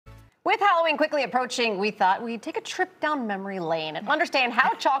With Halloween quickly approaching, we thought we'd take a trip down memory lane and understand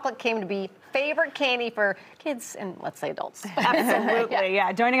how chocolate came to be favorite candy for kids and, let's say, adults. Absolutely,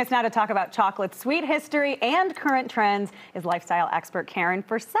 yeah. Joining us now to talk about chocolate's sweet history and current trends is lifestyle expert Karen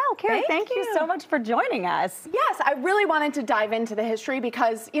Fursell. Karen, thank you so much for joining us. Yes, I really wanted to dive into the history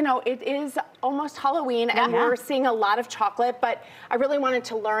because, you know, it is almost Halloween and we're seeing a lot of chocolate, but I really wanted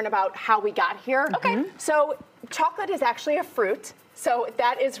to learn about how we got here. Okay. So chocolate is actually a fruit. So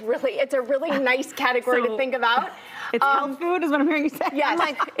that is really, it's a really nice category to think about. It's health food is what I'm hearing you say.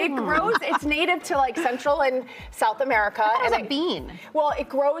 Yes, it grows, it's native to like Central and South America. It's a bean. Well, it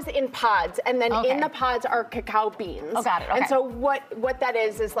grows in pods, and then in the pods are cacao beans. Oh, got it, okay. And so what that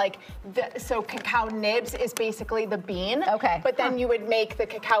is like, so cacao nibs is basically the bean. Okay. But then you would make the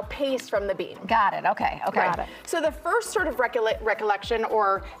cacao paste from the bean. Got it, okay. Got it. So the first sort of recollection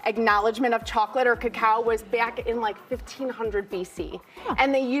or acknowledgement of chocolate or cacao was back in like 1500 BC.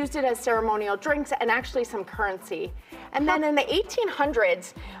 And they used it as ceremonial drinks and actually some currency. And then in the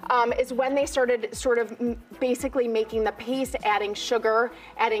 1800s is when they started sort of basically making the paste, adding sugar,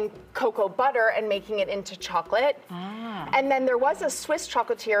 adding cocoa butter, and making it into chocolate. And then there was a Swiss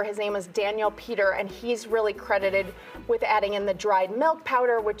chocolatier, his name was Daniel Peter, and he's really credited with adding in the dried milk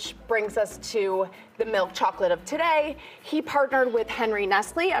powder, which brings us to the milk chocolate of today. He partnered with Henry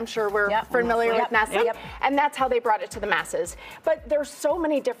Nestle. I'm sure we're familiar with Nestle. And that's how they brought it to the masses. But there's so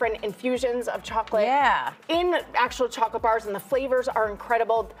many different infusions of chocolate in actual chocolate bars, and the flavors are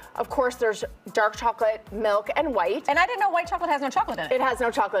incredible. Of course, there's dark chocolate, milk, and white. And I didn't know white chocolate has no chocolate in it. It has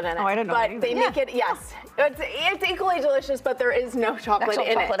no chocolate in it. Oh, I didn't know that But they make it, it's equally delicious, but there is no chocolate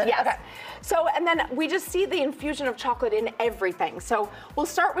in it. Yes. Okay. So, and then we just see the infusion of chocolate in everything. So we'll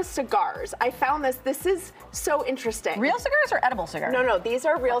start with cigars. I found this is so interesting. Real cigars or edible cigars? No, these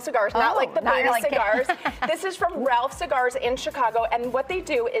are real cigars, not like the baby cigars. This is from Ralph Cigars in Chicago, and what they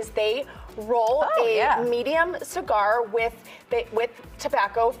do is they roll a medium cigar with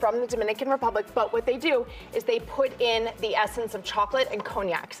tobacco from the Dominican Republic, but what they do is they put in the essence of chocolate and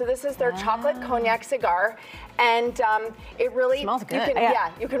cognac. So this is their chocolate cognac cigar, and it really smells good.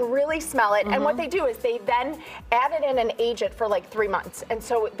 You can really smell it. And what they do is they then add it in and age it for like 3 months, and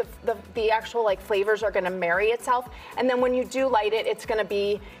so the actual like flavors are going to marry itself. And then when you do light it, it's going to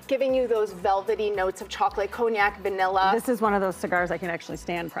be giving you those velvety notes of chocolate, cognac, vanilla. This is one of those cigars I can actually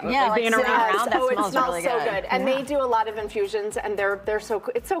stand probably. Yeah, like being sitting around. that it smells really so good. And they do a lot of infusions, and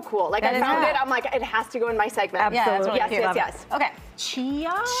it's so cool. Like I found it, I'm like, it has to go in my segment. Absolutely. Yes. Okay. Chia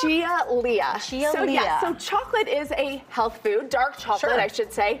Lea. So Lea. So chocolate is a health food, dark chocolate, I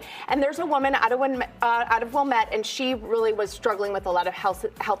should say. And there's a woman out of Wilmette, and she really was struggling with a lot of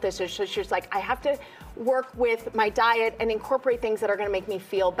health issues. So she was like, I have to work with my diet and incorporate things that are going to make me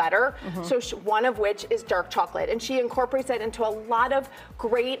feel better. So one of which is dark chocolate, and she incorporates it into a lot of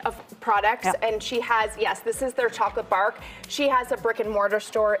great products. And she has, this is their chocolate bark. She has a brick and mortar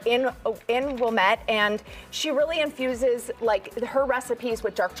store in Wilmette, and she really infuses like her recipes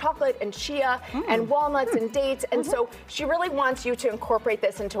with dark chocolate and chia and walnuts and dates. And so she really wants you to incorporate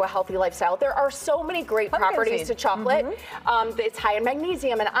this into a healthy lifestyle. There are so many great properties to chocolate. It's high in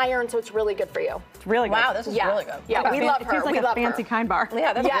magnesium and iron, so it's really good for you. It's really good. Wow, this is really good. Yeah, we love her. It feels like a fancy kind bar.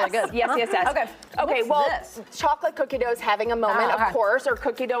 Yeah, that's really good. Yes. Okay, well, this? chocolate cookie dough is having a moment, of course, or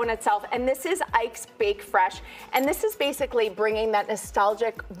cookie dough in itself. And this is Ike's Bake Fresh. And this is basically bringing that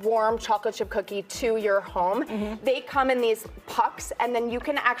nostalgic, warm chocolate chip cookie to your home. They come in these pucks, and then you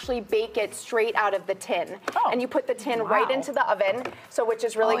can actually bake it straight out of the tin. And you put the tin right into the oven, which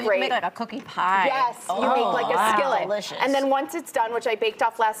is really great. You make like a cookie pie. Yes, you make like a skillet. Delicious. And then once it's done, which I baked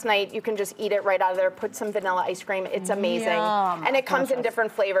off last night, you can just eat it right out of there, put some vanilla ice cream. It's amazing. And it comes in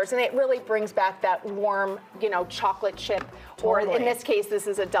different flavors, and it really brings back that warm, chocolate chip. Or in this case, this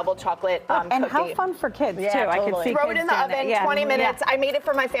is a double chocolate and cookie. how fun for kids too. Totally. I can see Throw it in the oven, 20 minutes. I made it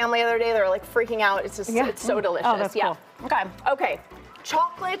for my family the other day. They were like freaking out. It's just, it's so delicious. Oh, that's cool. Okay.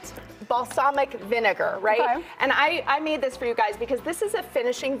 Chocolate balsamic vinegar, right? And I made this for you guys because this is a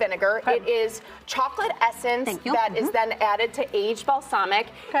finishing vinegar. It is chocolate essence that is then added to aged balsamic.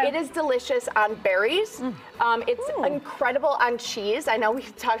 It is delicious on berries. It's incredible on cheese. I know we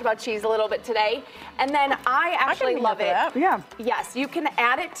talked about cheese a little bit today. And then I actually love it. Yes, you can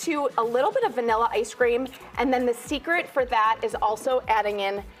add it to a little bit of vanilla ice cream. And then the secret for that is also adding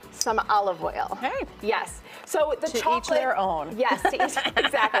in some olive oil. Yes. So the chocolate. To each their own. Yes,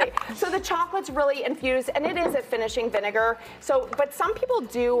 exactly. So the chocolate's really infused, and it is a finishing vinegar. So, but some people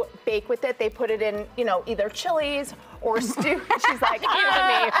do bake with it. They put it in, either chilies or stew. She's like, even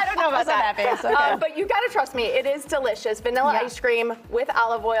me. I don't know about that. Okay. But you gotta trust me, it is delicious. Vanilla ice cream with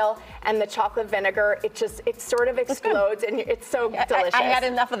olive oil and the chocolate vinegar. It sort of explodes, and it's so delicious. I had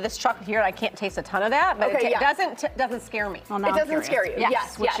enough of this chocolate here. I can't taste a ton of that, but it doesn't scare me. Well, it doesn't scare you.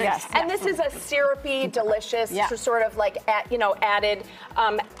 Yes. And this is a syrupy, delicious, sort of like added,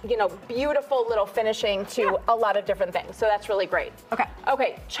 beautiful little finishing to a lot of different things. So that's really great.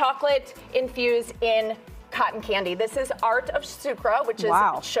 Okay. Chocolate infused in cotton candy. This is Art of Sucre, which is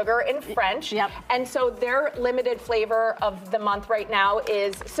sugar in French. And so their limited flavor of the month right now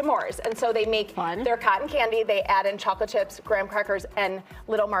is s'mores. And so they make their cotton candy, they add in chocolate chips, graham crackers, and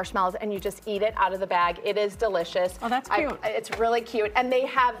little marshmallows, and you just eat it out of the bag. It is delicious. Oh, that's cute. It's really cute. And they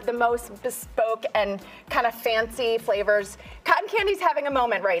have the most bespoke and kind of fancy flavors. Cotton candy's having a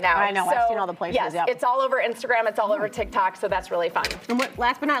moment right now. I know, so, I've seen all the places. Yes, it's all over Instagram, it's all over TikTok, so that's really fun. And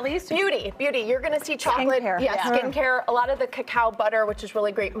last but not least? Beauty. You're gonna see chocolate. Skincare, a lot of the cacao butter, which is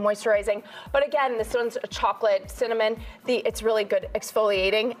really great moisturizing. But again, this one's a chocolate cinnamon. It's really good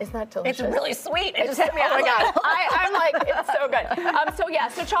exfoliating. Isn't that delicious? It's really sweet. It just hit me. Oh my God. I'm like, it's so good.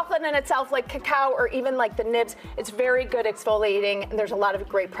 So chocolate in itself, like cacao or even like the nibs, it's very good exfoliating. And there's a lot of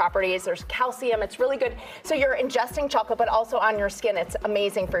great properties. There's calcium. It's really good. So you're ingesting chocolate, but also on your skin. It's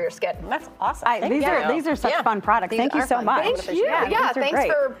amazing for your skin. That's awesome. These are such fun products. Thank you so much. Thank you. Thanks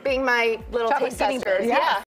for being my little taste testers.